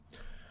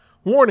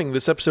Warning,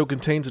 this episode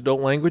contains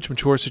adult language,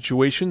 mature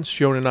situations,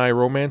 shonen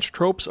romance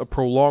tropes, a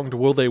prolonged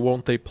will they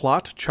won't they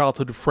plot,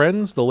 childhood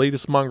friends, the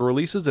latest manga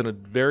releases, and a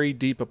very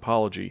deep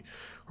apology.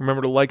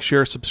 Remember to like,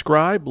 share,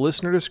 subscribe.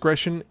 Listener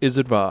discretion is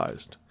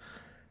advised.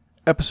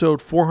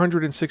 Episode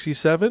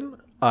 467,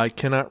 I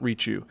Cannot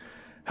Reach You.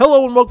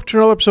 Hello and welcome to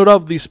another episode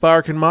of the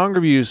Spiraken Manga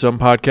Reviews, some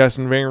podcasts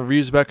and varying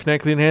reviews about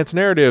connecting enhanced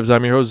narratives.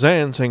 I'm your host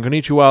Zan, saying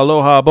konnichiwa,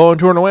 aloha,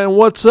 bonjour, and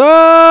what's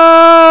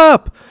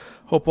up?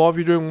 Hope all of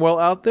you are doing well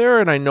out there,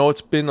 and I know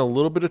it's been a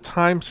little bit of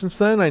time since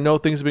then. I know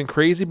things have been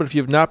crazy, but if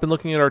you have not been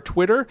looking at our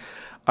Twitter,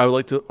 I would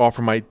like to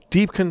offer my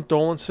deep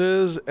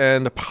condolences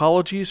and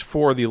apologies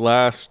for the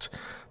last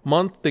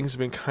month. Things have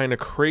been kind of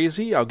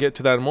crazy. I'll get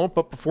to that in a moment,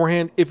 but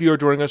beforehand, if you are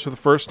joining us for the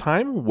first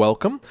time,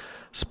 welcome.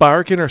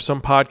 Spiraken, or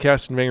some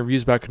podcasts and varying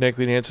reviews about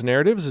connecting enhanced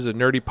narratives, is a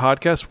nerdy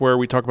podcast where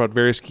we talk about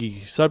various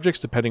key subjects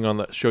depending on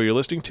the show you're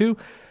listening to.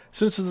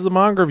 Since this is the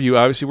manga review,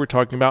 obviously we're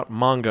talking about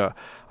manga.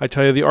 I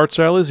tell you the art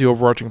style is, the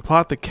overarching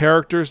plot, the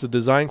characters, the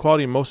design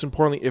quality, and most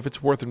importantly, if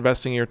it's worth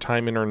investing your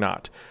time in or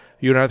not.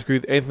 You don't have to agree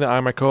with anything that I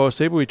and my co-host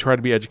say, but we try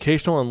to be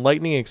educational,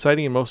 enlightening,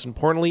 exciting, and most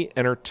importantly,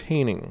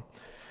 entertaining.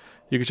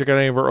 You can check out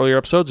any of our earlier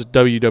episodes at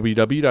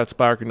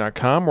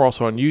www.spiraken.com. We're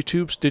also on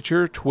YouTube,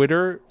 Stitcher,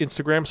 Twitter,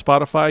 Instagram,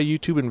 Spotify,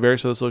 YouTube, and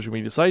various other social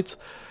media sites.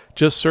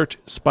 Just search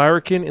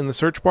Spiraken in the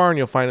search bar and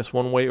you'll find us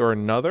one way or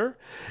another.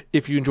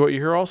 If you enjoy what you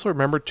hear also,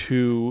 remember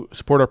to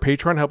support our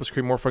Patreon, help us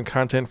create more fun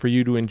content for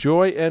you to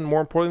enjoy. And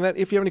more importantly than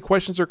that, if you have any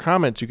questions or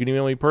comments, you can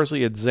email me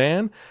personally at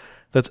Zan,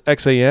 that's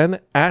Xan,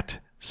 at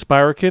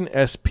Spiraken,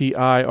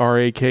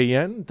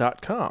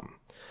 SPIRAKN.com.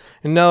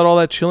 And now that all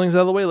that chilling's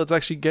out of the way, let's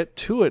actually get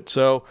to it.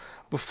 So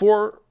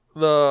before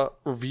the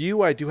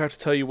review, I do have to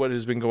tell you what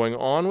has been going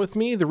on with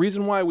me. The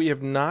reason why we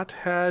have not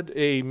had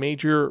a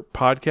major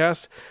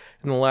podcast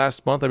in the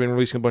last month, I've been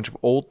releasing a bunch of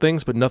old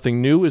things, but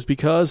nothing new, is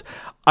because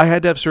I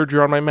had to have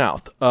surgery on my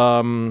mouth.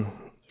 A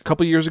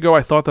couple of years ago,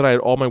 I thought that I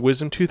had all my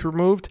wisdom teeth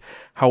removed.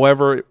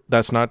 However,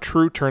 that's not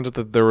true. Turns out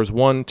that there was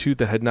one tooth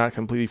that had not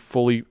completely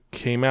fully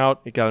came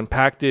out. It got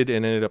impacted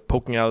and ended up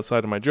poking out the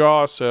side of my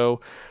jaw. So,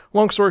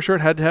 long story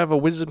short, had to have a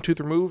wisdom tooth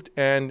removed,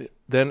 and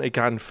then it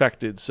got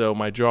infected. So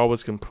my jaw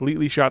was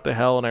completely shot to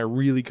hell, and I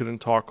really couldn't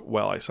talk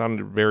well. I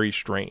sounded very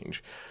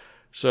strange.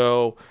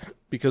 So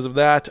because of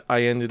that,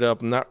 I ended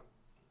up not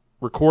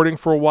recording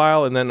for a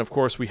while, and then of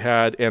course we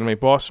had Anime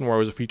Boston where I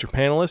was a feature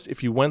panelist.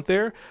 If you went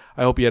there,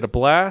 I hope you had a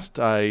blast.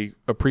 I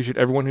appreciate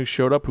everyone who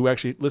showed up who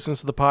actually listens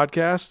to the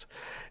podcast,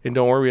 and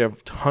don't worry, we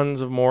have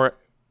tons of more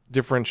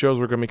different shows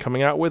we're going to be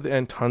coming out with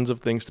and tons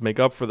of things to make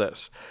up for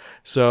this.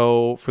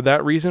 So for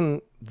that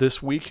reason,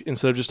 this week,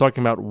 instead of just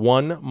talking about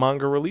one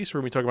manga release,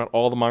 we're going to be talking about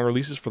all the manga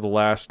releases for the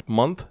last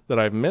month that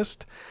I've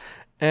missed.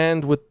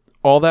 And with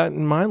all that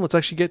in mind, let's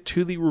actually get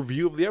to the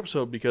review of the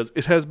episode, because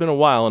it has been a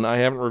while and I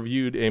haven't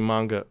reviewed a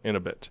manga in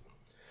a bit.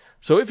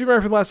 So if you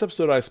remember from the last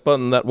episode, I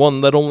spun that one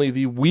that only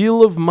the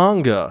Wheel of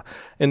Manga,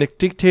 and it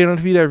dictated on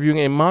TV that reviewing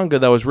a manga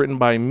that was written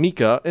by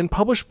Mika and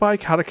published by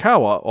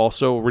Kadokawa,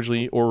 also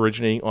originally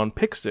originating on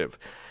Pixiv.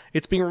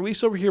 It's being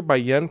released over here by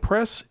Yen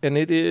Press, and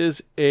it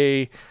is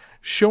a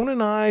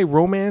shonen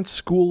romance,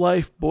 school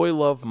life, boy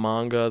love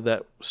manga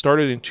that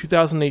started in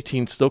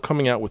 2018, still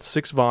coming out with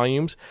 6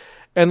 volumes.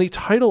 And the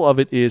title of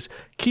it is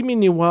Kimi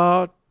ni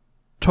wa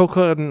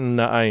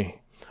Tokanai,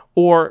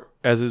 or,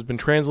 as has been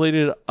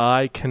translated,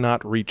 I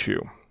Cannot Reach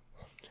You.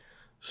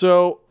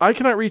 So, I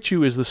Cannot Reach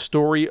You is the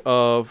story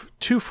of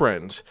 2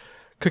 friends,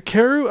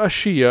 Kakeru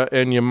Ashiya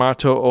and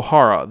Yamato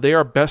Ohara. They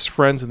are best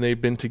friends and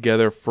they've been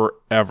together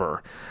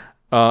forever.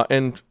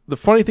 And the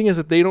funny thing is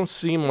that they don't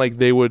seem like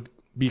they would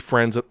be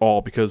friends at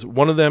all, because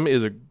one of them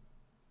is a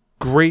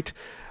great,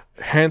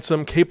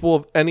 handsome, capable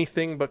of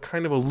anything but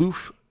kind of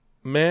aloof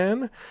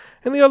man,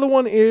 and the other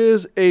one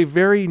is a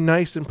very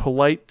nice and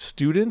polite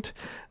student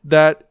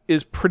that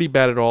is pretty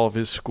bad at all of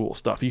his school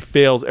stuff. He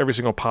fails every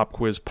single pop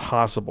quiz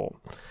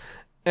possible.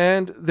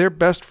 And they're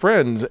best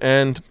friends,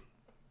 and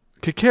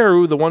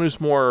Kakeru, the one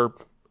who's more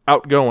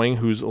outgoing,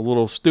 who's a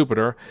little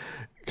stupider,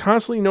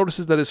 constantly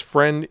notices that his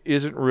friend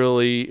isn't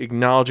really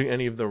acknowledging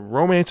any of the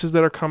romances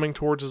that are coming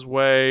towards his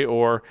way,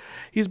 or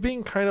he's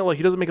being kind of like,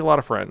 he doesn't make a lot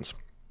of friends.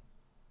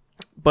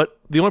 But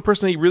the only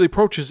person that he really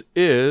approaches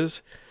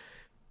is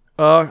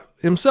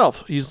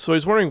himself. He's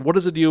wondering, what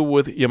is the deal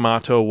with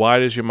Yamato?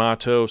 Why is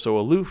Yamato so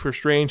aloof or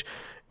strange?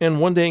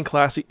 And one day in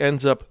class, he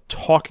ends up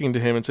talking to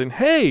him and saying,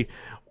 hey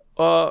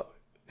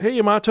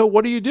Yamato,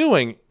 what are you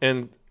doing?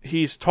 And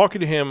he's talking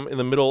to him in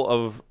the middle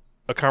of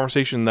a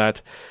conversation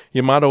that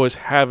Yamato is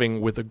having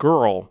with a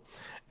girl.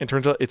 And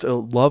turns out it's a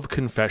love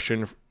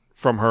confession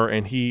from her,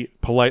 and he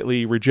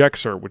politely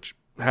rejects her, which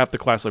half the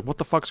class is like, what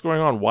the fuck's going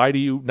on? Why do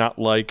you not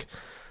like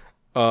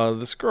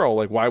this girl?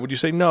 Like, why would you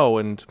say no?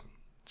 And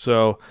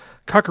so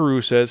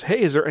Kakeru says, hey,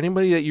 is there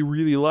anybody that you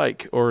really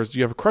like? Or do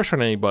you have a crush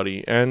on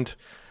anybody? And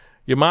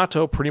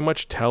Yamato pretty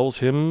much tells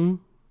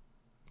him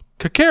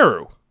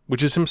Kakeru,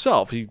 which is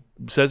himself. He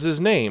says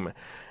his name.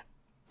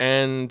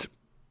 And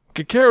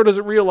Kakeru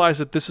doesn't realize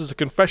that this is a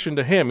confession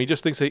to him. He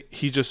just thinks that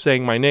he's just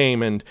saying my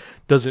name and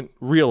doesn't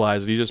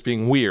realize that he's just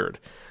being weird.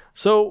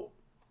 So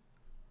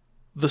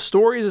The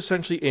story is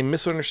essentially a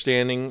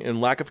misunderstanding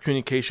and lack of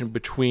communication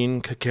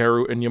between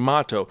Kakeru and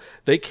Yamato.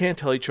 They can't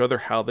tell each other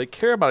how they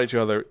care about each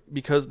other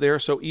because they are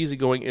so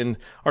easygoing and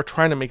are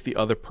trying to make the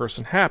other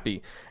person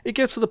happy. It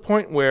gets to the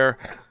point where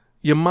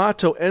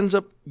Yamato ends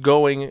up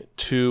going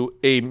to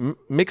a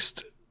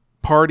mixed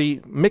party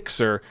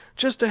mixer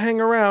just to hang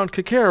around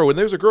Kakeru, and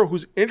there's a girl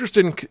who's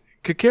interested in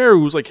Kakeru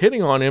who's like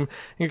hitting on him,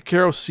 and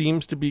Kakeru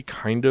seems to be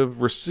kind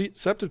of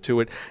receptive to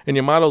it, and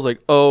Yamato's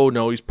like, oh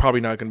no, he's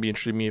probably not going to be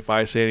interested in me if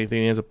I say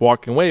anything. He ends up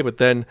walking away, but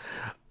then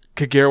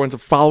Kakeru ends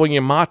up following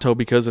Yamato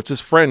because it's his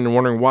friend and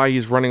wondering why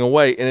he's running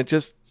away, and it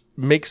just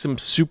makes him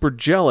super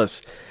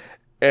jealous.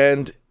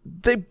 And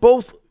they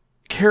both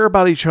care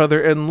about each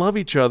other and love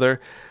each other,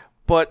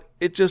 but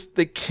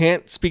they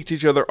can't speak to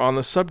each other on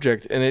the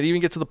subject. And it even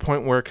gets to the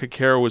point where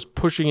Kakeru was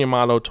pushing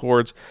Yamato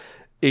towards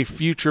a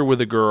future with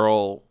a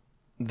girl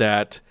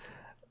that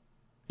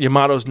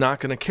Yamato's not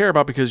going to care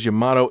about because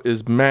Yamato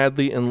is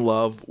madly in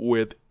love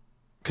with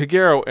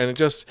Kakeru. And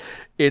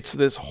it's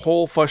this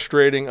whole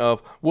frustrating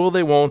of will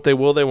they, won't they,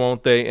 will they,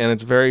 won't they, and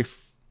it's very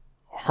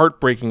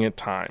heartbreaking at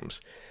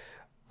times.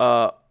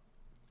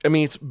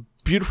 It's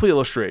beautifully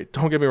illustrated.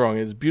 Don't get me wrong,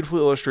 it's beautifully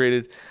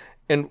illustrated,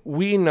 and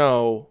we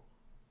know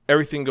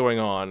everything going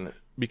on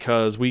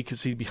because we can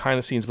see behind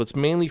the scenes, but it's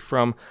mainly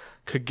from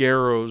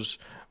Kageru's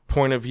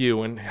point of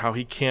view and how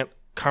he can't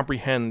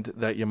comprehend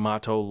that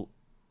Yamato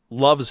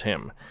loves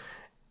him.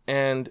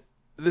 And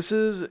this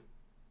is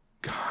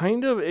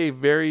kind of a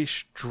very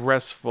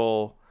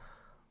stressful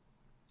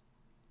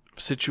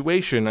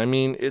situation.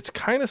 It's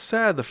kind of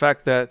sad, the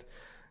fact that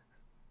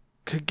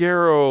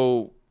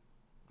Kageru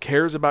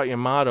cares about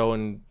Yamato,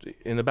 and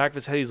in the back of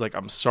his head he's like,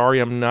 I'm sorry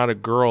I'm not a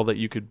girl that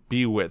you could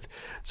be with,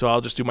 so I'll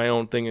just do my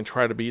own thing and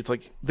try to be. It's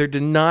like they're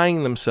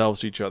denying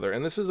themselves to each other,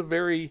 and this is a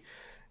very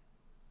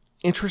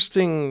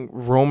interesting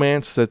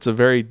romance that's a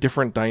very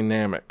different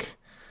dynamic.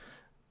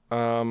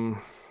 And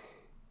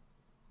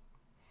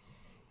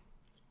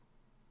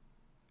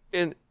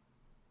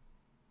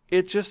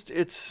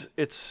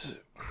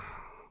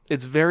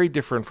it's very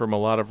different from a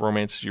lot of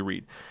romances you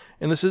read.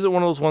 And this isn't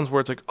one of those ones where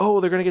it's like,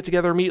 oh, they're going to get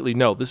together immediately.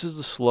 No, this is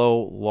the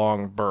slow,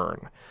 long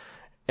burn.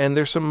 And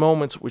there's some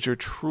moments which are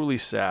truly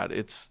sad.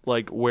 It's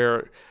like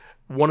where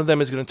one of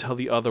them is going to tell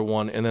the other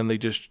one, and then they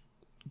just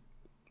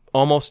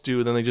almost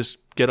do, then they just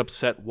get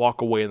upset,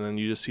 walk away, and then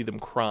you just see them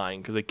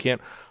crying because they can't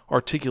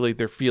articulate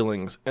their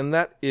feelings. And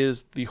that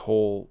is the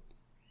whole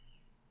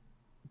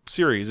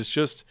series. It's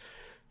just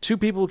two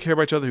people who care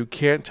about each other, who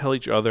can't tell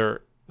each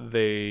other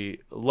they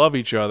love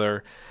each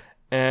other,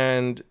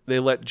 and they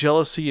let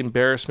jealousy,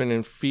 embarrassment,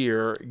 and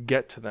fear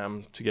get to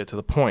them to get to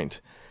the point.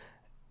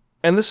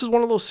 And this is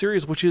one of those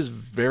series which is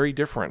very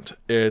different.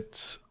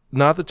 It's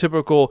not the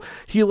typical,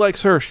 he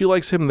likes her, she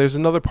likes him, there's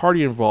another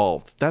party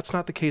involved. That's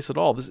not the case at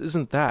all. This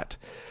isn't that.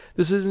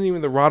 This isn't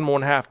even the Ranma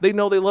and a half. They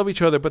know they love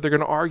each other, but they're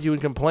going to argue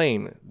and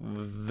complain.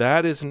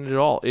 That isn't it at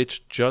all. It's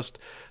just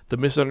the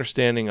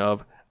misunderstanding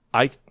of,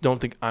 I don't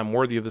think I'm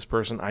worthy of this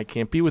person. I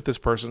can't be with this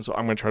person, so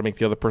I'm going to try to make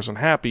the other person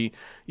happy,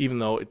 even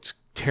though it's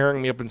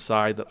tearing me up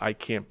inside that I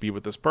can't be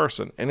with this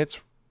person. And it's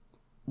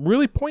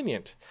really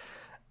poignant.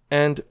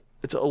 And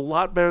it's a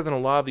lot better than a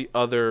lot of the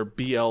other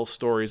BL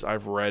stories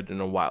I've read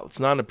in a while. It's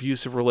not an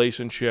abusive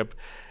relationship.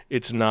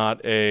 It's not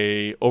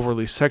a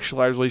overly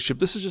sexualized relationship.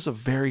 This is just a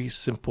very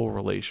simple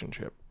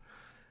relationship.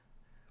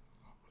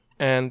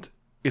 And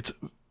it's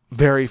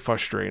very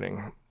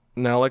frustrating.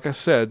 Now, like I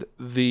said,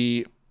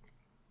 the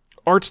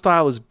art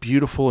style is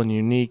beautiful and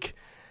unique,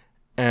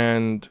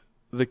 and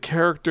the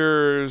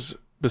characters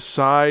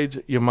besides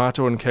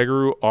Yamato and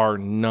Kageru are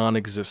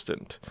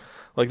non-existent.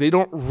 Like, they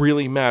don't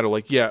really matter.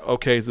 Like, yeah,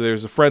 okay, so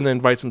there's a friend that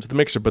invites him to the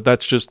mixer, but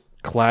that's just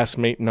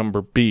classmate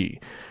number B.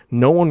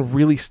 No one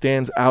really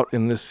stands out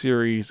in this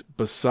series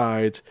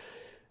besides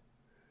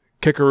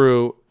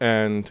Kakeru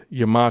and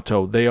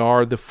Yamato. They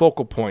are the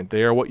focal point.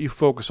 They are what you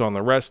focus on.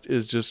 The rest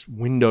is just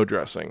window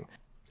dressing.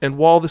 And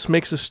while this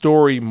makes the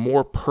story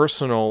more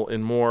personal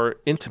and more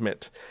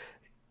intimate,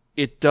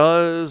 it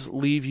does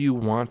leave you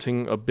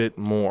wanting a bit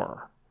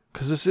more.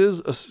 Because this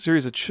is a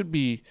series that should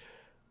be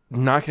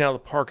knocking out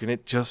of the park, and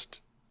it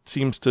just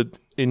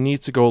it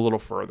needs to go a little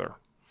further.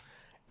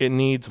 It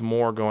needs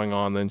more going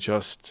on than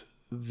just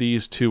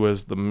these two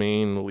as the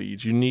main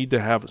leads. You need to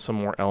have some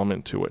more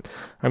element to it.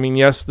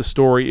 Yes, the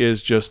story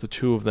is just the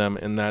two of them,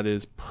 and that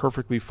is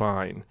perfectly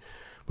fine.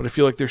 But I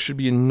feel like there should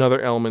be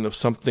another element of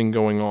something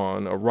going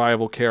on, a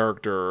rival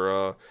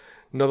character,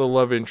 another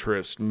love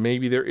interest.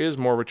 Maybe there is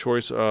more of a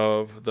choice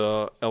of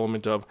the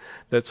element of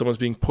that someone's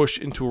being pushed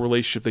into a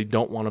relationship they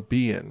don't want to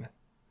be in.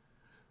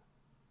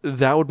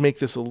 That would make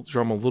this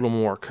drama a little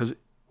more, because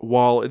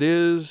while it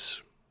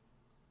is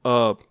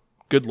a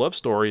good love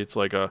story, it's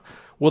like a,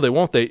 will they,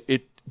 won't they,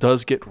 it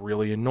does get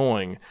really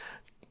annoying.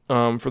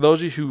 For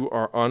those of you who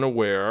are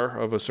unaware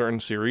of a certain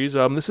series,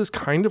 this is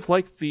kind of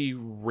like the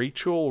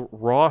Rachel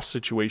Ross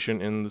situation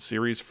in the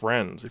series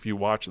Friends, if you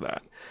watch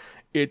that.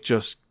 It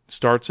just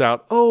starts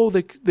out, oh,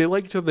 they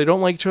like each other, they don't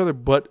like each other,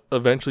 but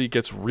eventually it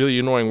gets really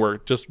annoying where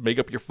just make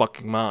up your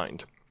fucking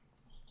mind.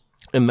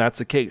 And that's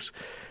the case.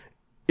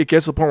 it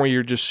gets to the point where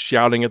you're just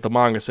shouting at the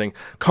manga saying,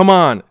 come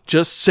on,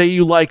 just say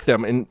you like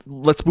them and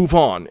let's move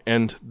on.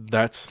 And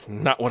that's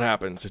not what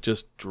happens. It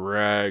just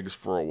drags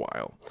for a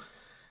while.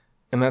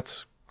 And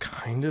that's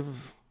kind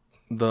of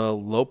the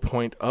low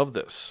point of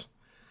this.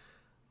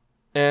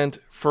 And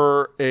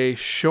for a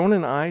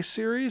Shonen Ai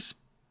series,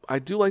 I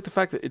do like the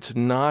fact that it's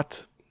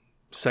not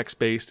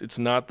sex-based. It's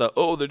not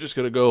they're just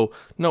going to go.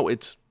 No,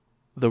 it's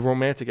the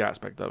romantic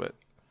aspect of it.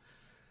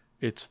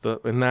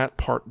 And that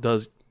part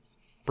does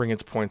bring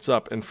its points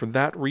up. And for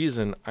that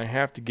reason, I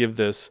have to give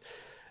this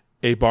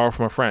a borrow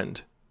from a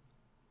friend.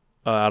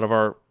 Out of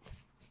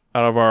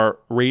our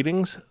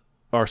ratings,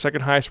 our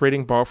second highest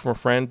rating, borrow from a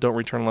friend, don't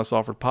return unless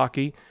offered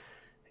Pocky.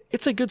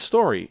 It's a good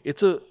story.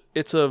 It's a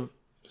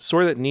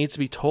story that needs to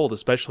be told,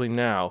 especially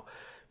now,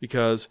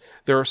 because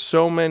there are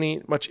so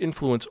much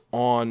influence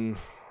on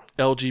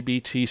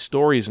LGBT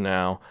stories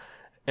now.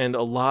 And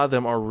a lot of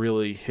them are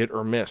really hit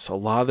or miss. A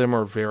lot of them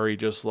are very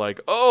just like,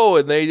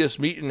 and they just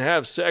meet and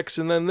have sex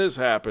and then this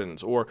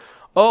happens. Or,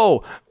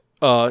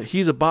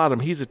 he's a bottom,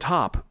 he's a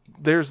top.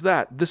 There's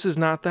that. This is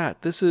not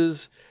that. This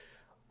is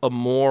a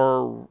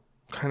more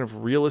kind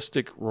of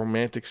realistic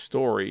romantic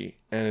story.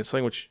 And it's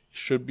something which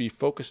should be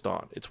focused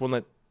on. It's one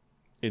that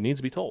it needs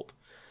to be told.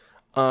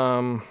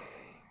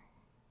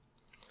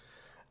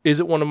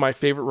 Is it one of my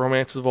favorite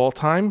romances of all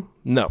time?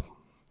 No.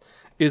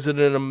 Is it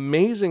an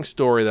amazing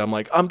story that I'm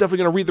like, I'm definitely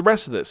going to read the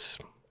rest of this?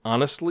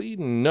 Honestly,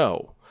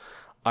 no.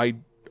 I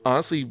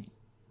honestly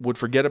would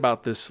forget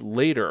about this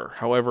later.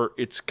 However,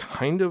 it's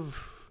kind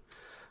of...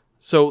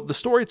 So the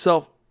story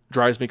itself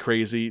drives me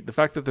crazy. The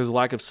fact that there's a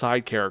lack of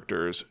side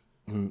characters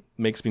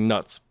makes me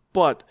nuts.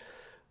 But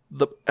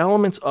the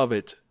elements of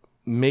it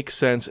make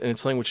sense, and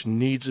it's something which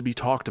needs to be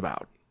talked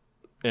about.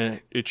 And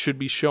it should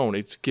be shown.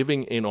 It's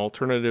giving an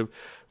alternative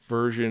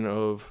version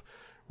of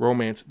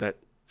romance that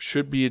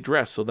should be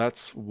addressed. So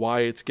that's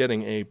why it's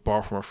getting a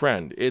borrow from a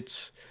friend.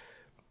 It's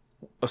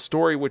a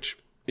story which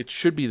it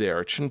should be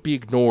there. It shouldn't be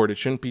ignored. It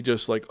shouldn't be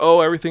just like,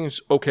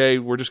 everything's okay,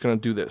 we're just going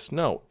to do this.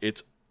 No,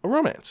 it's a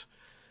romance.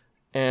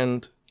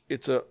 And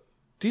it's a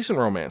decent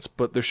romance,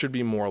 but there should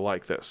be more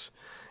like this.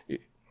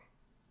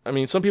 I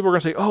mean, some people are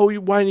going to say,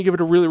 why didn't you give it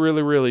a really,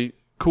 really, really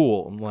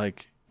cool? I'm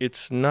like,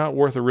 it's not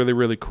worth a really,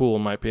 really cool,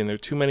 in my opinion. There are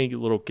too many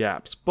little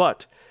gaps.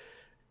 But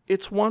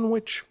it's one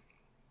which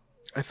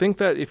I think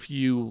that if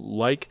you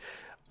like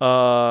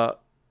Shonen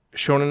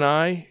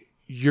Ai,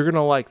 you're going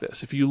to like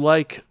this. If you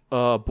like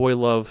boy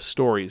love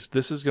stories,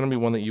 this is going to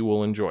be one that you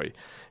will enjoy.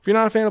 If you're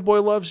not a fan of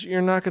boy loves,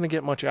 you're not going to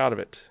get much out of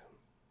it.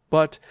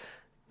 But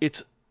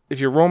if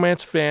you're a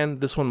romance fan,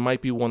 this one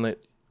might be one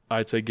that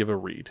I'd say give a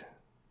read.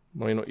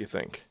 Let me know what you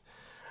think.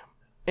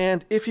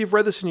 And if you've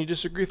read this and you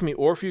disagree with me,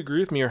 or if you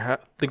agree with me or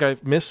think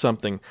I've missed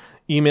something,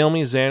 email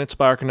me,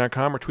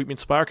 zan@spirekin.com, or tweet me at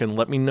Spirekin and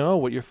let me know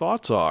what your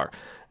thoughts are.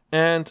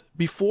 And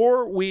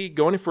before we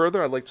go any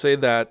further, I'd like to say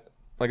that,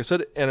 like I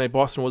said, Anime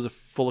Boston was a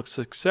full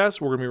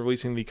success. We're going to be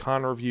releasing the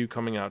con review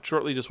coming out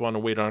shortly. Just want to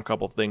wait on a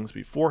couple of things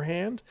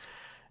beforehand.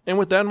 And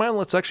with that in mind,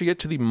 let's actually get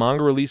to the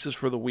manga releases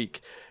for the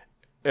week.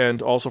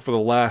 And also for the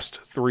last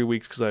 3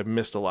 weeks, because I've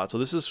missed a lot. So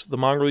this is the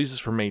manga releases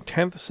for May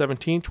 10th,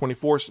 17th,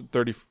 24th, and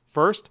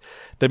 31st.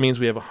 That means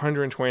we have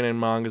 129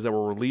 mangas that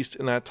were released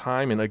in that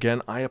time. And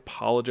again, I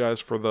apologize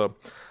for the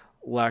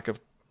lack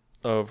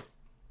of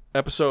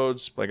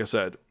episodes. Like I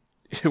said,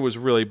 it was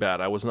really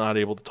bad. I was not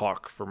able to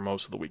talk for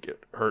most of the week.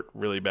 It hurt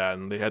really bad,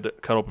 and they had to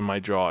cut open my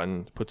jaw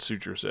and put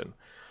sutures in.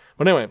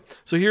 But anyway,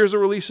 so here's the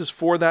releases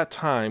for that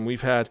time.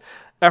 We've had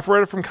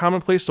Aphrodite from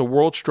Commonplace to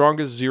World's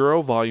Strongest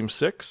Zero, Volume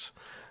 6.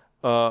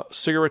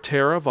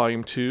 Cigarettera,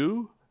 Volume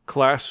 2.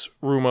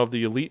 Classroom of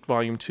the Elite,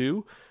 Volume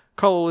 2.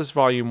 Colorless,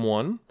 Volume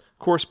 1.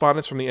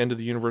 Correspondence from the End of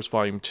the Universe,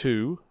 Volume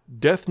 2.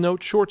 Death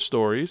Note Short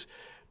Stories.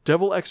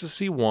 Devil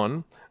Ecstasy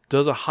 1.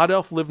 Does a Hot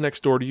Elf Live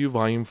Next Door to You,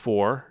 Volume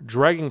 4.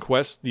 Dragon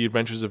Quest, The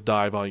Adventures of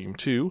Dai, Volume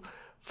 2.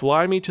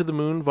 Fly Me to the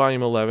Moon,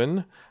 Volume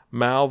 11.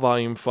 Mao,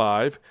 Volume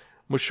 5.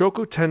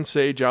 Mushoku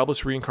Tensei,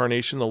 Jobless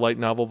Reincarnation, The Light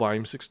Novel,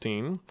 Volume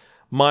 16.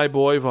 My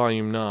Boy,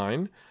 Volume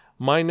 9.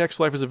 My Next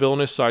Life as a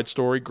Villainous Side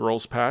Story,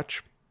 Girls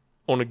Patch.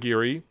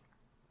 Onigiri.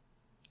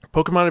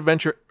 Pokemon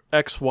Adventure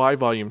XY,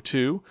 Volume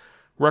 2.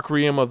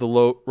 Requiem of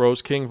the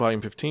Rose King,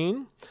 Volume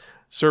 15.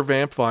 Sir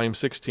Vamp, Volume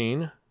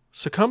 16.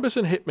 Succumbus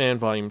and Hitman,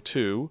 Volume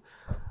 2.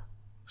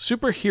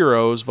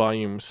 Superheroes,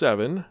 Volume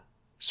 7.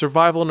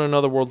 Survival in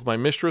Another World with My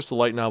Mistress, The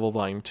Light Novel,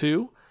 Volume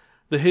 2.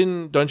 The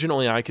Hidden Dungeon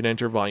Only I Can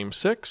Enter, Volume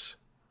 6.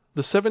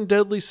 The Seven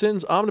Deadly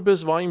Sins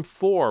Omnibus, Volume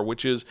 4,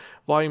 which is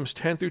Volumes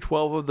 10 through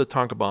 12 of the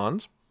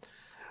Tankobons.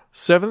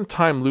 Seventh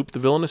Time Loop, The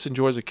Villainess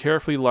Enjoys a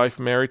Carefree Life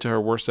Married to Her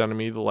Worst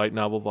Enemy, The Light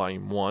Novel,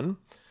 Volume 1.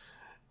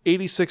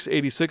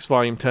 8686,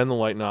 Volume 10, The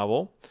Light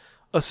Novel.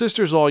 A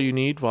Sister's All You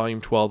Need,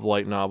 Volume 12, The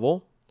Light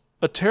Novel.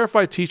 A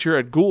Terrified Teacher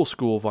at Ghoul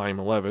School, Volume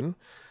 11.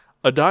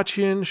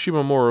 Adachian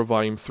Shimamura,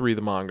 Volume 3,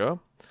 the manga.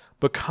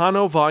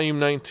 Baccano, Volume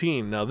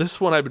 19. Now,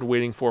 this one I've been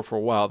waiting for a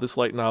while. This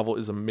light novel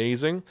is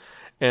amazing,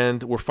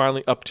 and we're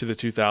finally up to the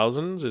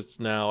 2000s. It's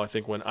now, I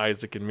think, when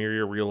Isaac and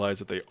Miria realize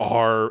that they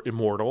are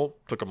immortal.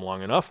 Took them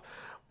long enough,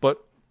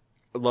 but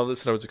I love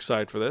this, and I was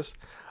excited for this.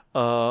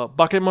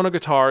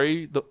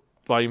 Bakemonogatari,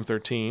 Volume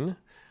 13.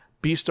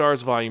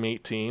 Beastars, Volume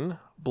 18.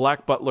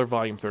 Black Butler,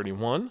 Volume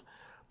 31.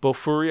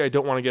 Bofuri, I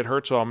Don't Want to Get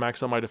Hurt, So I'll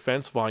Max Out My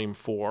Defense, Volume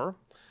 4.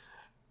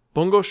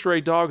 Bungo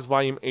Stray Dogs,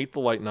 Volume 8, the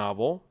light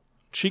novel.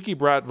 Cheeky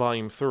Brat,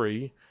 Volume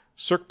 3.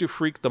 Cirque du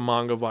Freak, the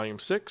manga, Volume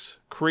 6.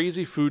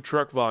 Crazy Food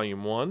Truck,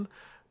 Volume 1.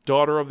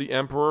 Daughter of the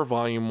Emperor,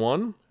 Volume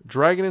 1.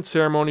 Dragon and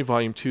Ceremony,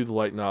 Volume 2, the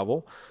light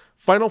novel.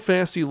 Final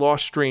Fantasy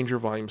Lost Stranger,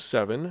 Volume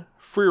 7.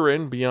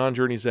 Frieren, Beyond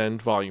Journey's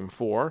End, Volume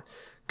 4.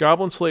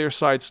 Goblin Slayer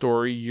Side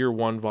Story, Year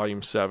 1,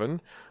 Volume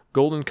 7.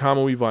 Golden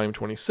Kamui, Volume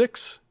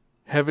 26.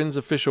 Heaven's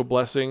Official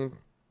Blessing,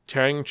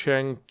 Tang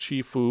Cheng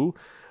Chi Fu,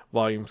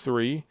 Volume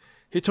 3.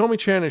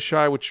 Hitomi-chan is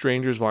Shy with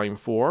Strangers, Volume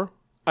 4.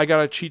 I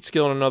Got a Cheat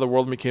Skill in Another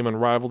World and Became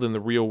Unrivaled in the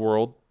Real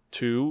World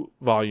 2,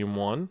 Volume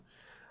 1.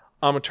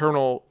 I'm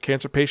Eternal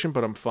Cancer Patient,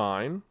 But I'm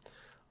Fine.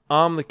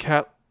 I'm the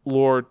Cat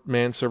Lord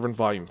Manservant,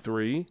 Volume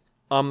 3.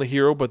 I'm the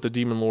Hero, But the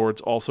Demon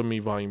Lord's Also Me,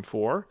 Volume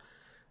 4.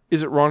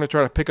 Is It Wrong to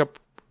Try to Pick Up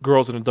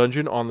Girls in a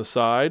Dungeon on the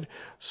Side?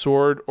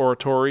 Sword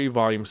Oratory,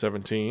 Volume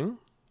 17.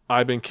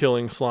 I've Been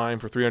Killing Slime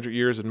for 300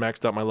 Years and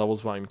Maxed Out My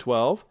Levels, Volume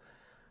 12.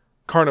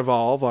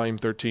 Carnival, Volume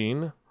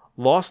 13.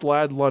 Lost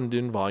Lad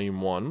London,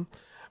 Volume 1.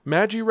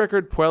 Magi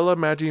Record Puella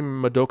Magi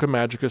Madoka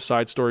Magica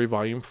Side Story,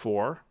 Volume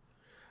 4.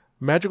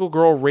 Magical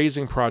Girl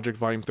Raising Project,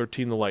 Volume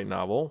 13, the light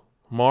novel.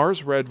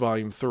 Mars Red,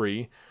 Volume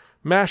 3.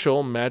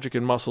 Mashal, Magic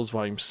and Muscles,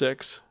 Volume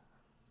 6.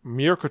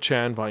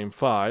 Mirko-chan, Volume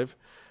 5.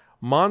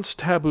 Mons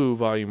Taboo,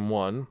 Volume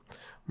 1.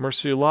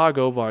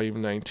 Murcielago,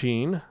 Volume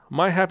 19.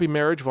 My Happy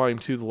Marriage, Volume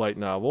 2, the light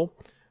novel.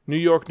 New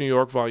York,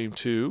 Volume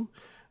 2.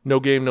 No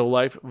Game, No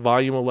Life,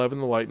 Volume 11,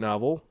 the light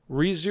novel.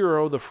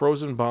 ReZero, The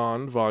Frozen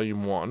Bond,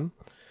 Volume 1.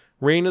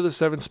 Reign of the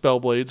Seven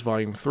Spellblades,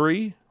 Volume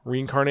 3.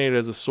 Reincarnated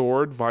as a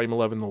Sword, Volume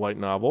 11, the light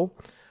novel.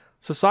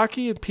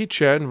 Sasaki and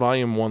Peach-chan,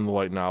 Volume 1, the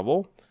light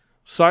novel.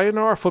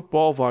 Sayonara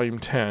Football, Volume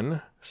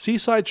 10.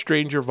 Seaside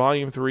Stranger,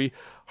 Volume 3.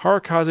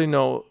 Harakaze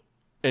no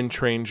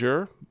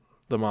Entranger,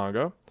 the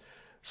manga.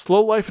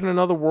 Slow Life in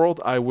Another World,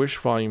 I Wish,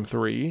 Volume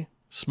 3.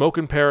 Smoke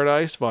in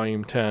Paradise,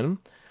 Volume 10.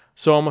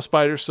 So I'm a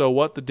Spider, So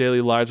What? The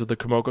Daily Lives of the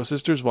Komoko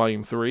Sisters,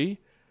 Volume 3.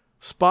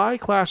 Spy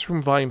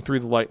Classroom, Volume 3,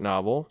 the light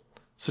novel.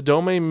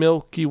 Sodome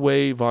Milky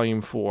Way,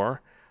 Volume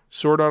 4.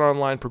 Sword Art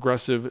Online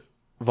Progressive,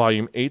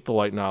 Volume 8, the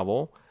light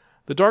novel.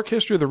 The Dark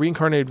History of the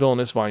Reincarnated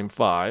Villainess, Volume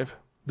 5.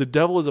 The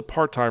Devil is a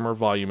Part-Timer,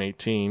 Volume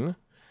 18.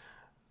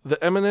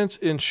 The Eminence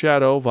in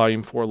Shadow,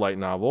 Volume 4, light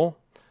novel.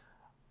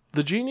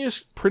 The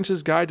Genius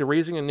Prince's Guide to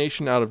Raising a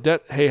Nation Out of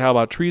Debt, Hey, How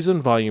About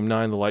Treason, Volume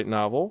 9, the light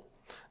novel.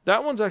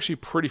 That one's actually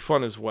pretty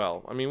fun as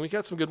well. I mean, we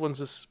got some good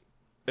ones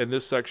in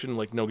this section,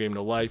 like No Game,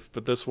 No Life,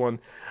 but this one,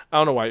 I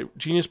don't know why.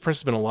 Genius Prince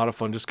has been a lot of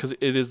fun just because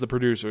it is the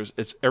producers.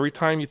 It's every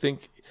time you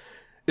think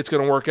it's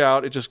going to work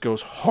out, it just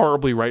goes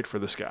horribly right for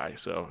this guy.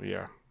 So,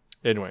 yeah.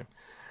 Anyway.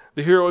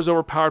 The Hero is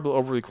Overpowered but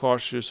Overly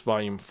Cautious,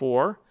 Volume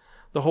 4.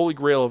 The Holy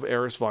Grail of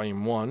Eris,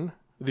 Volume 1.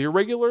 The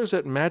Irregulars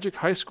at Magic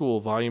High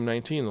School, Volume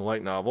 19, the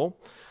light novel.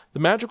 The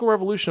Magical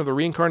Revolution of the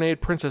Reincarnated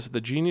Princess of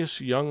the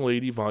Genius Young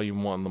Lady,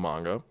 Volume 1, the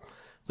manga.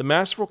 The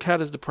Masterful Cat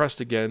is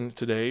Depressed Again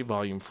Today,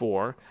 Volume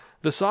 4.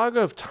 The Saga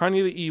of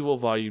Tiny the Evil,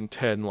 Volume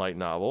 10, light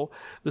novel.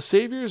 The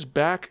Savior's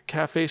Back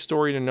Cafe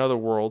Story in Another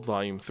World,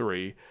 Volume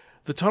 3.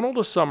 The Tunnel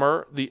to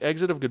Summer, The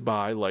Exit of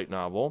Goodbye, light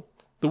novel.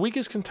 The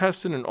Weakest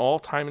Contestant in All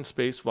Time and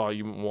Space,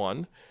 Volume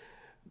 1.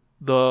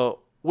 The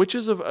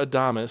Witches of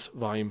Adamas,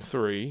 Volume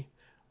 3.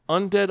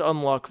 Undead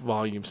Unluck,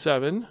 Volume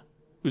 7.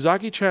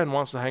 Uzaki-chan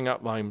Wants to Hang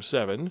Out, Volume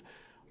 7.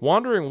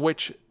 Wandering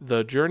Witch,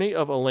 The Journey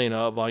of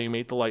Elena, Volume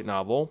 8, the light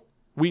novel.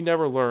 We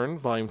Never Learn,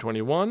 Volume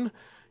 21.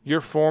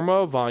 Your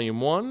Forma, Volume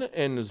 1.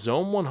 And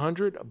Zone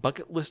 100,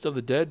 Bucket List of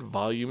the Dead,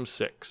 Volume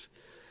 6.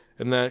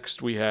 And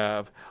next we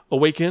have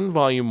Awaken,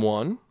 Volume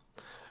 1.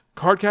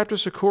 Cardcaptor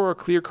Sakura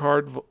Clear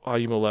Card,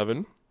 Volume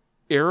 11.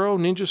 Arrow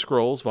Ninja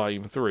Scrolls,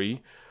 Volume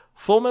 3.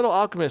 Full Metal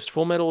Alchemist,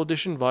 Full Metal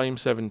Edition, Volume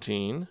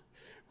 17.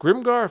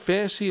 Grimgar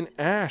Fantasy and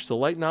Ash, the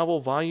light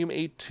novel, Volume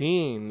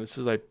 18. This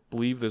is, I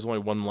believe, there's only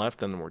one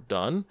left, and then we're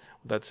done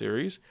with that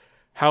series.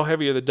 How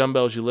Heavy Are the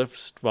Dumbbells You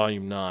Lift,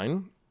 Volume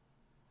 9.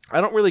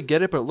 I don't really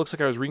get it, but it looks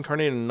like I was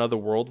reincarnated in another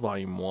world,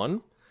 Volume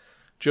 1.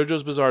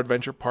 JoJo's Bizarre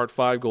Adventure, Part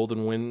 5,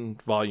 Golden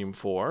Wind, Volume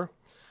 4.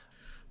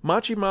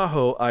 Machi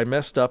Maho, I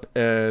Messed Up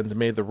and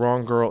Made the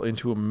Wrong Girl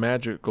into a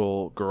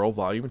Magical Girl,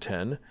 Volume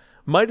 10.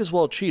 Might As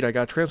Well Cheat, I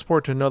Got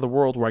Transported to Another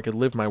World Where I Could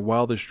Live My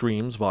Wildest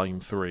Dreams, Volume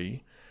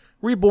 3.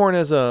 Reborn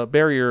as a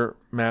Barrier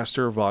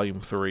Master, Volume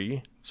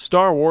 3.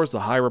 Star Wars,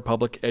 The High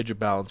Republic, Edge of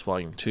Balance,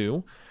 Volume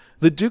 2.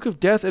 The Duke of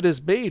Death It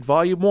Is Made,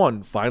 Volume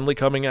 1, finally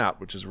coming out,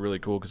 which is really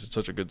cool because it's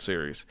such a good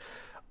series.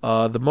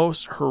 The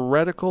Most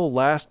Heretical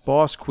Last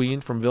Boss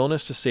Queen, From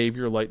Villainous to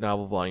Savior, light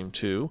novel, Volume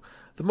 2.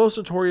 The Most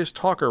Notorious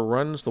Talker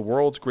Runs the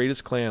World's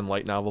Greatest Clan,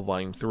 light novel,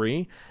 Volume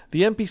 3.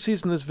 The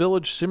NPCs in This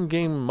Village Sim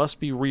Game Must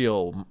Be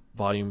Real,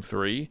 Volume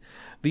 3.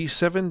 The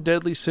Seven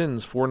Deadly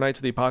Sins, Four Nights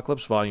of the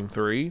Apocalypse, Volume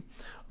 3.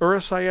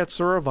 Urusei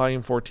Yatsura,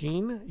 Volume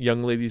 14.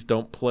 Young Ladies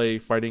Don't Play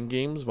Fighting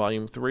Games,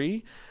 Volume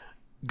 3.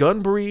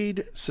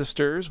 Gunbreed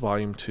Sisters,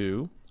 Volume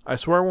 2. I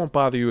Swear I Won't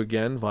Bother You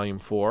Again, Volume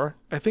 4,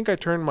 I Think I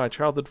Turned My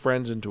Childhood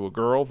Friends Into a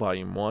Girl,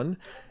 Volume 1,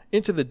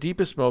 Into the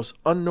Deepest, Most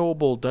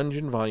Unknowable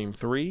Dungeon, Volume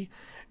 3,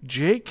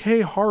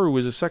 J.K. Haru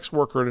is a Sex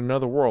Worker in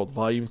Another World,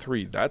 Volume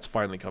 3. That's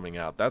finally coming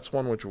out. That's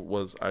one which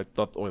was, I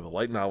thought only the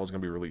light novel was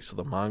going to be released, so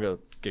the manga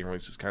getting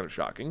released is kind of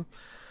shocking.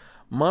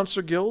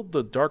 Monster Guild,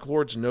 The Dark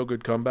Lord's No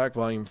Good Comeback,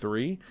 Volume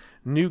 3,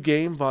 New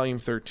Game, Volume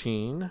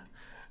 13,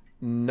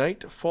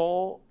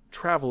 Nightfall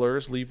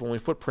Travelers Leave Only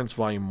Footprints,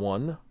 Volume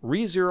 1,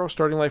 ReZero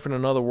Starting Life in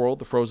Another World,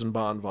 The Frozen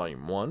Bond,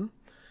 Volume 1,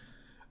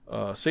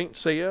 Saint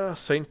Seiya,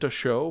 Saint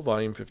Show,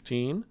 Volume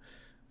 15,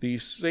 The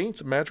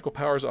Saint's Magical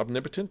Powers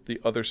Omnipotent, The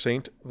Other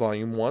Saint,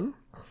 Volume 1,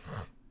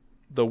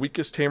 The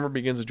Weakest Tamer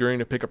Begins a Journey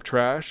to Pick Up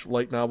Trash,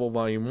 Light Novel,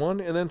 Volume 1,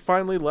 and then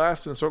finally,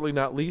 last and certainly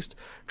not least,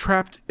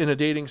 Trapped in a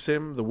Dating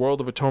Sim, The World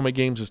of Otome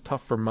Games is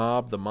Tough for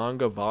Mob, the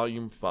manga,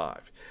 Volume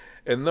 5.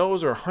 And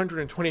those are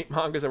 128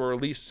 mangas that were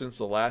released since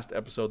the last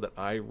episode that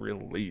I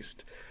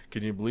released.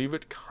 Can you believe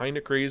it? Kind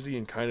of crazy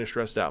and kind of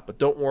stressed out. But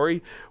don't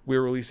worry,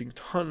 we're releasing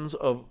tons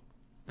of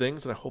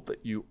things, and I hope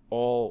that you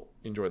all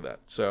enjoy that.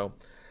 So,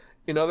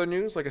 in other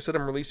news, like I said,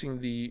 I'm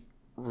releasing the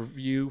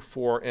review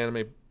for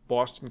Anime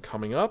Boston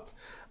coming up.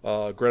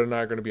 Greta and I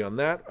are going to be on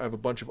that. I have a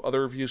bunch of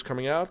other reviews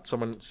coming out.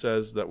 Someone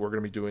says that we're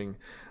going to be doing...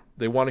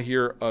 They want to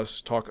hear us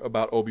talk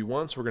about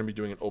Obi-Wan, so we're going to be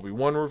doing an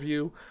Obi-Wan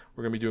review.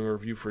 We're going to be doing a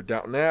review for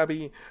Downton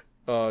Abbey,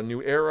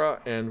 New Era,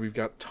 and we've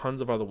got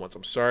tons of other ones.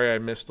 I'm sorry I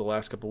missed the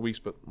last couple of weeks,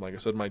 but like I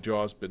said, my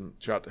jaw's been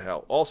shot to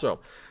hell. Also,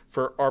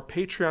 for our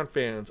Patreon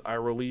fans, I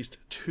released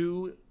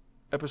 2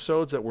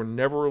 episodes that were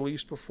never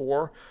released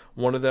before.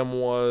 One of them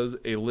was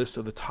a list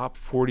of the top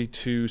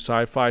 42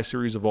 sci-fi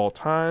series of all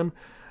time,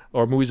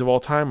 or movies of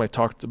all time. I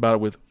talked about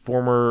it with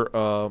former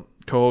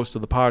co-host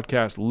of the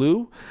podcast,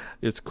 Lou.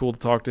 It's cool to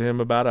talk to him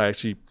about it. I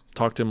actually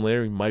talked to him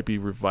later. He might be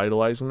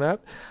revitalizing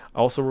that.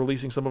 Also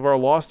releasing some of our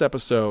lost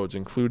episodes,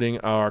 including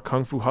our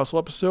Kung Fu Hustle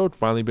episode,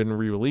 finally been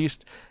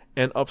re-released,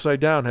 and Upside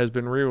Down has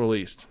been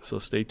re-released, so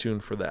stay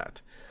tuned for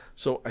that.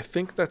 So I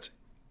think that's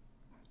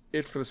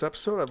it for this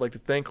episode. I'd like to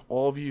thank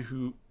all of you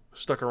who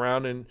stuck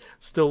around and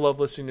still love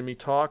listening to me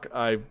talk.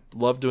 I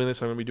love doing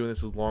this. I'm going to be doing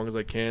this as long as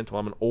I can until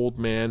I'm an old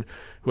man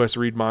who has to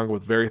read manga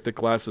with very thick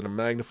glasses and a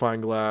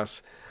magnifying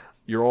glass.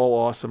 You're all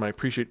awesome. I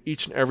appreciate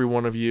each and every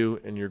one of you,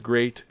 and you're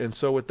great. And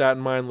so with that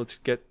in mind, let's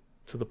get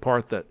to the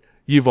part that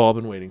you've all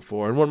been waiting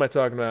for. And what am I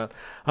talking about?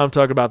 I'm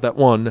talking about that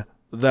one,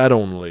 that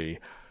only.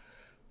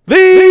 The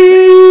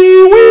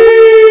Wheel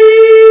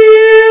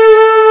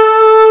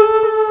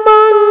of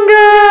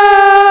Manga!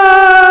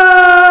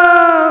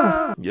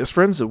 Yes,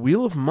 friends, the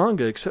Wheel of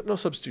Manga, except no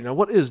substitute. Now,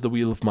 what is the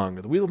Wheel of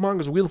Manga? The Wheel of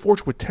Manga is a Wheel of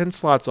Fortune with 10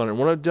 slots on it. And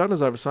what I've done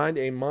is I've assigned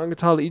a manga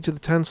title to each of the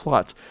 10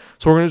 slots.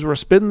 So what we're going to do is we're going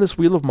to spin this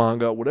Wheel of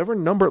Manga. Whatever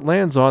number it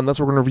lands on, that's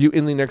what we're going to review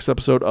in the next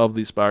episode of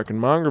the Sparkin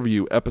Manga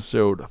Review,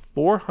 episode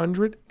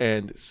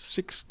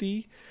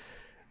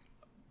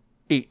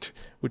 468,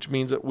 which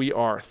means that we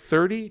are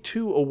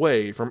 32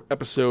 away from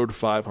episode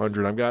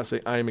 500. I've got to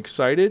say, I am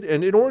excited.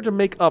 And in order to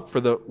make up for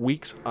the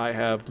weeks I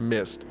have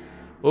missed,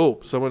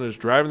 someone is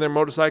driving their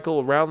motorcycle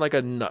around like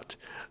a nut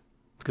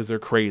because they're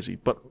crazy.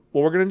 But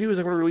what we're going to do is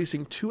I'm going to be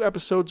releasing 2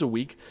 episodes a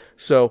week.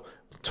 So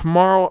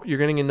tomorrow you're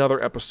getting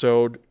another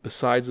episode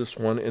besides this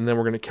one, and then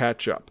we're going to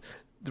catch up.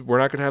 We're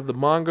not going to have the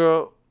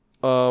manga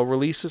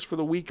releases for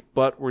the week,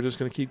 but we're just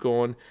going to keep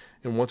going.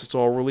 And once it's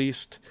all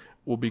released,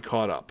 we'll be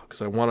caught up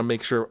because I want to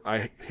make sure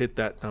I hit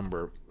that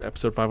number,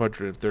 episode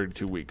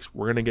 532 weeks.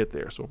 We're going to get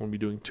there. So I'm going to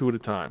be doing 2 at a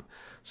time.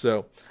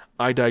 So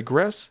I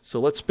digress. So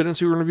let's spin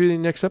into a review the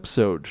next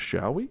episode,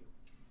 shall we?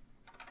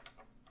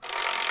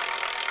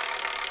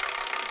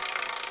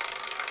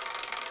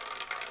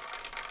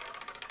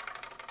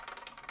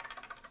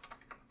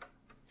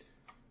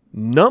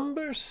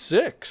 Number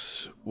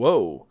 6.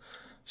 Whoa.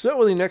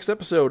 So in the next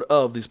episode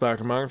of the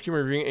Sparkin Manga Review,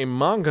 we're reviewing a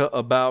manga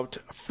about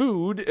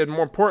food and,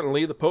 more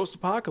importantly, the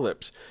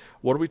post-apocalypse.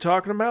 What are we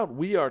talking about?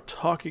 We are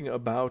talking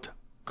about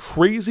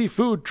Crazy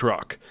Food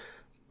Truck.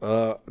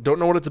 Don't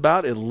know what it's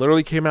about. It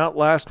literally came out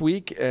last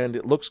week, and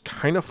it looks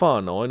kind of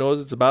fun. All I know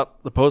is it's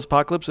about the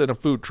post-apocalypse and a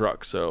food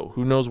truck, so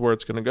who knows where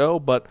it's going to go,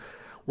 but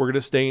we're going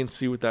to stay and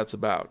see what that's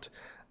about.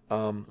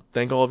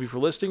 Thank all of you for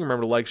listening.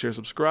 Remember to like, share,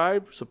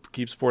 subscribe, so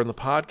keep supporting the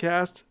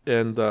podcast.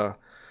 And, for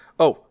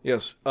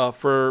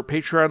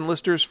Patreon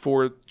listeners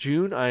for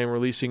June, I am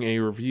releasing a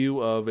review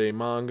of a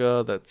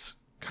manga that's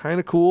kind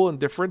of cool and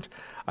different.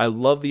 I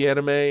love the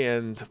anime,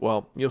 and,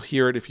 you'll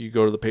hear it if you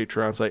go to the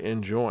Patreon site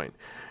and join.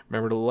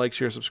 Remember to like,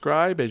 share,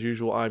 subscribe. As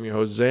usual, I'm your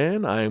host,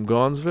 Zan. I am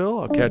Gonzville.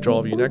 I'll catch all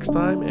of you next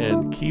time,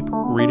 and keep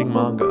reading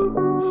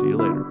manga. See you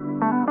later.